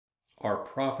Are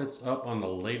profits up on the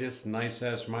latest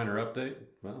Nicehash Miner update?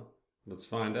 Well, let's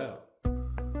find out.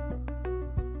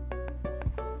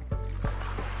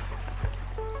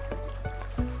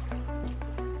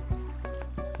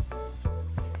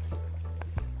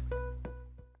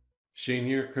 Shane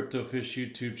here, CryptoFish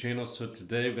YouTube channel. So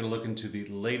today we're going to look into the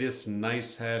latest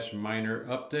Nicehash Miner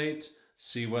update,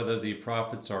 see whether the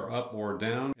profits are up or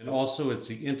down. And also it's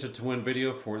the enter to win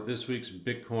video for this week's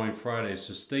Bitcoin Friday.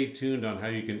 So stay tuned on how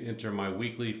you can enter my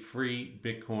weekly free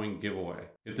Bitcoin giveaway.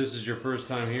 If this is your first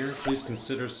time here, please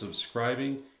consider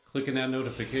subscribing, clicking that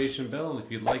notification bell. And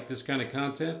if you like this kind of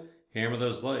content, hammer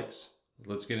those likes.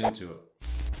 Let's get into it.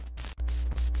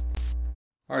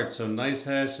 Alright, so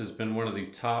Nicehash has been one of the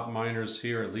top miners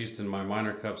here, at least in my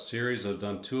Miner Cup series. I've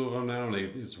done 2 of them now, and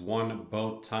it's won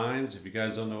both times. If you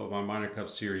guys don't know what my Miner Cup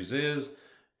series is,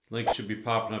 link should be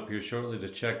popping up here shortly to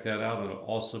check that out, and it'll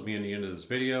also be in the end of this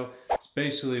video. It's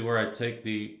basically where I take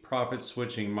the profit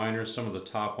switching miners, some of the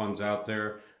top ones out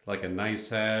there, like a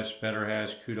Nicehash,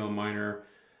 BetterHash, Kudo Miner,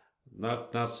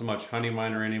 not so much Honey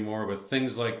Miner anymore, but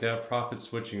things like that, profit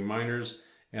switching miners,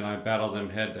 and I battle them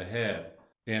head to head.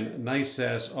 And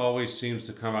Nicehash always seems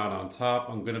to come out on top.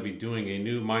 I'm going to be doing a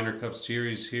new Miner Cup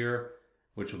series here,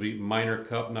 which will be Miner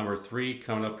Cup number 3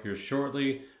 coming up here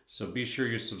shortly. So be sure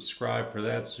you subscribe for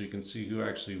that so you can see who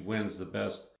actually wins the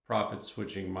best profit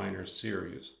switching miner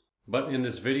series. But in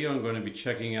this video, I'm going to be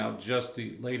checking out just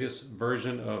the latest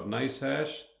version of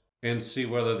Nicehash and see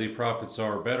whether the profits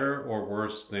are better or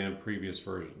worse than previous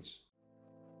versions.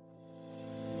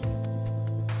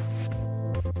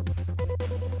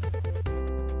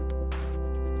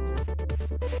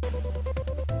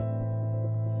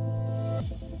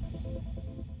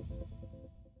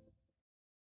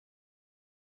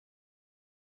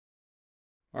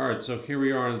 Alright, so here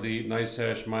we are on the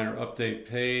Nicehash Miner update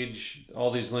page. All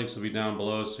these links will be down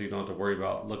below so you don't have to worry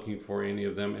about looking for any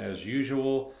of them as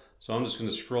usual. So I'm just going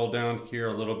to scroll down here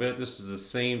a little bit. This is the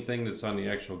same thing that's on the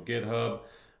actual GitHub.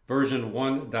 Version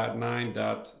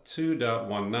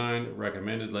 1.9.2.19,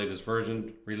 recommended latest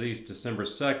version, released December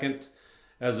 2nd.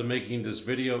 As of making this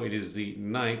video, it is the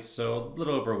 9th, so a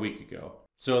little over a week ago.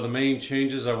 So the main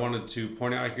changes I wanted to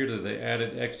point out here that they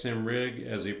added XMRig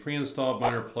as a pre-installed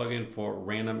miner plugin for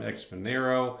RandomX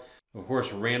Monero. Of course,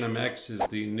 RandomX is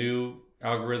the new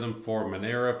algorithm for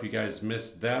Monero. If you guys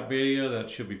missed that video, that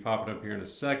should be popping up here in a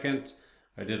second.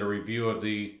 I did a review of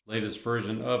the latest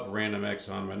version of RandomX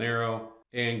on Monero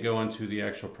and go into the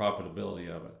actual profitability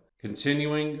of it.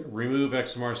 Continuing, remove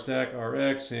XMR Stack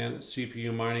RX and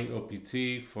CPU Mining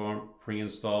OPT from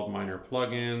pre-installed miner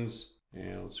plugins.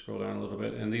 And let's scroll down a little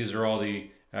bit. And these are all the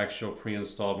actual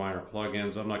pre-installed miner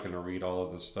plugins. I'm not going to read all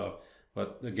of this stuff.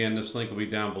 But again, this link will be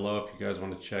down below if you guys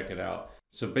want to check it out.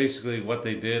 So basically what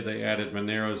they did, they added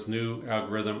Monero's new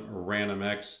algorithm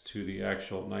RandomX to the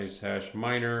actual Nicehash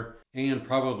Miner. And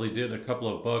probably did a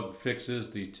couple of bug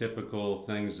fixes, the typical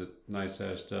things that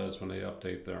Nicehash does when they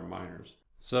update their miners.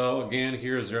 So again,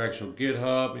 here's their actual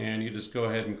GitHub. And you just go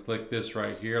ahead and click this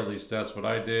right here. At least that's what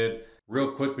I did.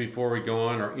 Real quick before we go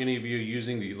on, are any of you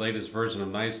using the latest version of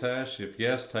Nicehash? If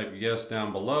yes, type yes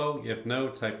down below. If no,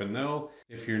 type a no.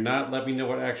 If you're not, let me know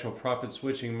what actual profit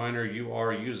switching miner you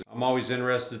are using. I'm always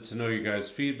interested to know your guys'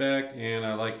 feedback, and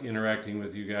I like interacting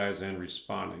with you guys and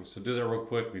responding. So do that real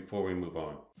quick before we move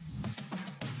on.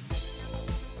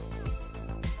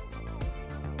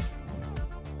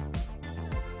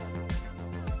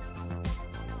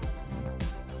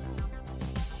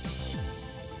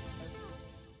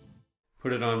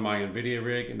 Put it on my NVIDIA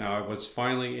rig, and now I was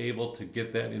finally able to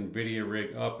get that NVIDIA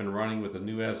rig up and running with a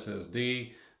new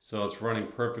SSD, so it's running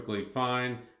perfectly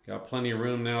fine. Got plenty of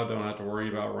room now, don't have to worry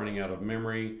about running out of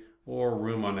memory or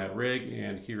room on that rig.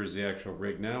 And here's the actual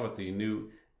rig now with the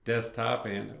new desktop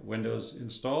and Windows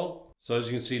installed. So as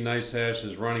you can see, Nicehash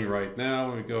is running right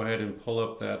now. We go ahead and pull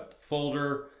up that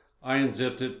folder. I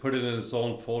unzipped it, put it in its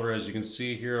own folder. As you can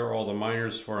see here are all the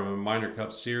miners for my Miner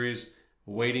Cup series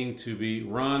waiting to be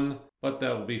run, but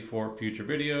that will be for future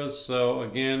videos. So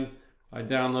again, I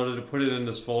downloaded it, put it in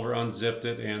this folder, unzipped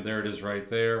it, and there it is right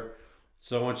there.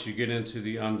 So once you get into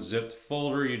the unzipped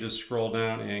folder, you just scroll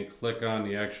down and click on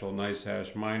the actual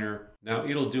Nicehash Miner. Now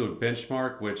it'll do a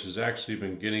benchmark, which has actually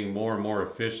been getting more and more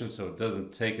efficient, so it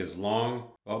doesn't take as long.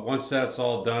 But once that's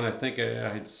all done, I think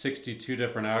I had 62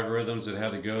 different algorithms it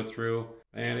had to go through,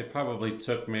 and it probably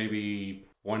took maybe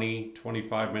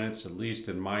 20-25 minutes at least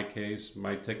in my case.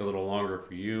 Might take a little longer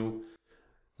for you.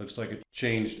 Looks like it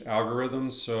changed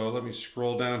algorithms. So let me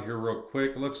scroll down here real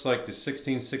quick. It looks like the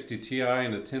 1660 Ti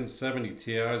and the 1070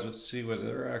 Ti's. Let's see what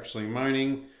they're actually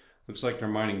mining. Looks like they're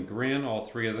mining Grin, all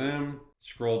 3 of them.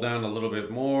 Scroll down a little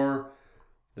bit more.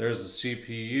 There's the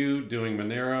CPU doing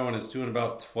Monero, and it's doing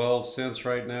about 12 cents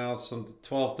right now. So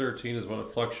 12, 13 is what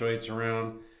it fluctuates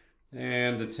around.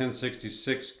 And the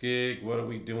 1066 gig, what are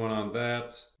we doing on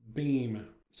that? Beam.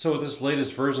 So with this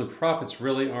latest version, profits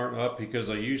really aren't up because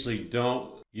I usually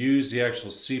don't use the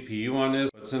actual CPU on this.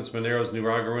 But since Monero's new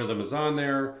algorithm is on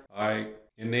there, I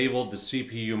enabled the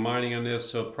CPU mining on this,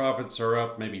 so profits are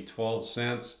up maybe 12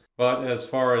 cents. But as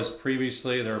far as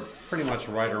previously, they're pretty much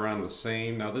right around the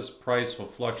same. Now this price will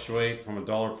fluctuate from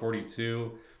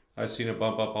 $1.42. I've seen it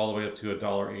bump up all the way up to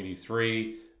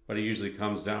 $1.83, but it usually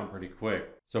comes down pretty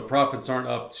quick. So profits aren't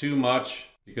up too much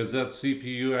because that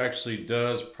CPU actually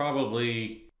does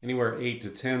probably anywhere 8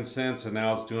 to 10 cents, and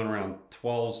now it's doing around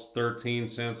 12, 13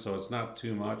 cents, so it's not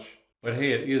too much. But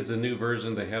hey, it is the new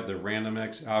version. They have the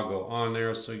RandomX algo on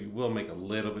there, so you will make a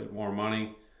little bit more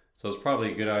money. So it's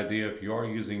probably a good idea if you are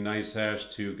using Nicehash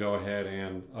to go ahead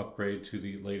and upgrade to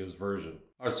the latest version.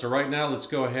 All right, so right now let's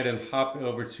go ahead and hop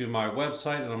over to my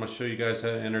website, and I'm going to show you guys how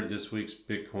to enter this week's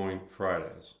Bitcoin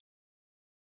Fridays.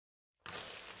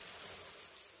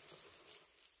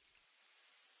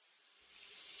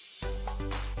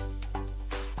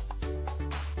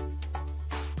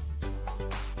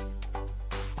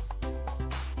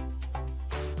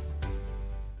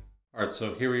 All right,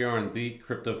 so here we are on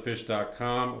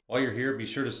thecryptofish.com. While you're here, be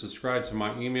sure to subscribe to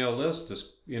my email list.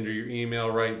 Just enter your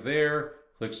email right there,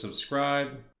 click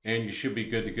subscribe, and you should be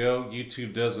good to go.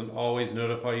 YouTube doesn't always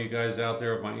notify you guys out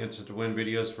there of my Enter to Win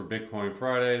videos for Bitcoin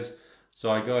Fridays. So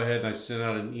I go ahead and I send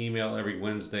out an email every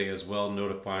Wednesday as well,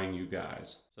 notifying you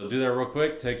guys. So do that real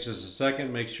quick, takes just a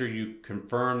second. Make sure you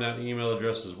confirm that email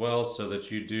address as well so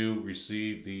that you do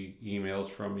receive the emails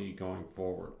from me going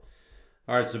forward.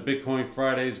 All right, so Bitcoin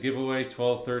Fridays giveaway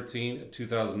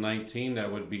 12/13/2019.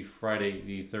 That would be Friday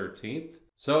the 13th.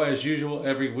 So as usual,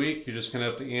 every week, you're just gonna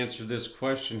have to answer this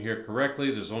question here correctly.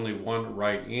 There's only one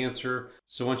right answer.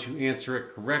 So once you answer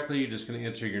it correctly, you're just gonna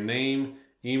enter your name,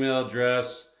 email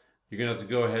address. You're gonna have to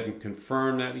go ahead and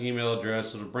confirm that email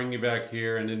address. It'll bring you back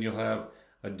here, and then you'll have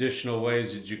additional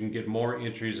ways that you can get more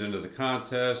entries into the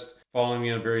contest, following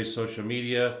me on various social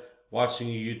media, watching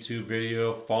a YouTube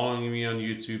video, following me on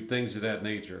YouTube, things of that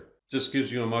nature. Just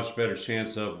gives you a much better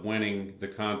chance of winning the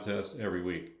contest every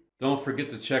week. Don't forget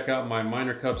to check out my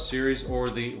Miner Cup series or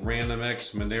the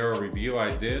RandomX Monero review I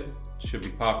did. Should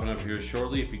be popping up here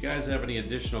shortly. If you guys have any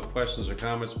additional questions or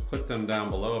comments, put them down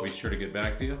below. I'll be sure to get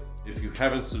back to you. If you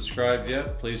haven't subscribed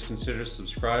yet, please consider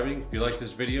subscribing. If you like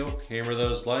this video, hammer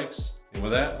those likes. And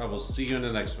with that, I will see you in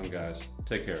the next one, guys.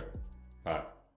 Take care. Bye.